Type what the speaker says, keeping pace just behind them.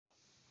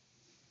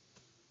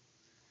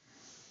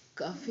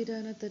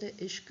काफिराना तेरे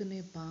इश्क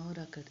ने पाँव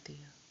रगड़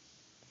दिया,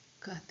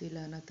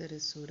 कातिलाना तेरे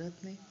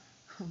सूरत ने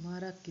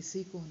हमारा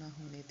किसी को ना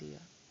होने दिया।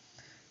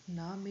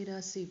 ना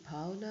मिरासी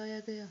भाव लाया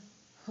गया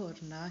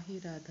और ना ही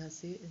राधा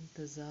से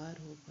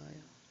इंतज़ार हो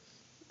पाया।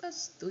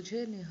 बस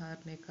तुझे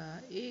निहारने का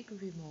एक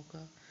भी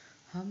मौका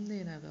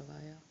हमने न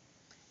गवाया।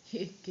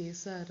 ये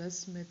कैसा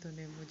रस में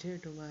तूने मुझे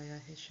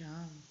डुबाया है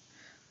शाम,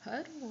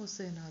 हर मोह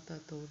से नाता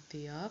तोड़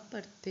दिया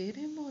पर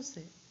तेरे मोह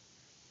से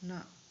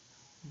ना,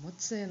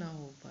 मुझसे ना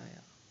हो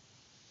पाया।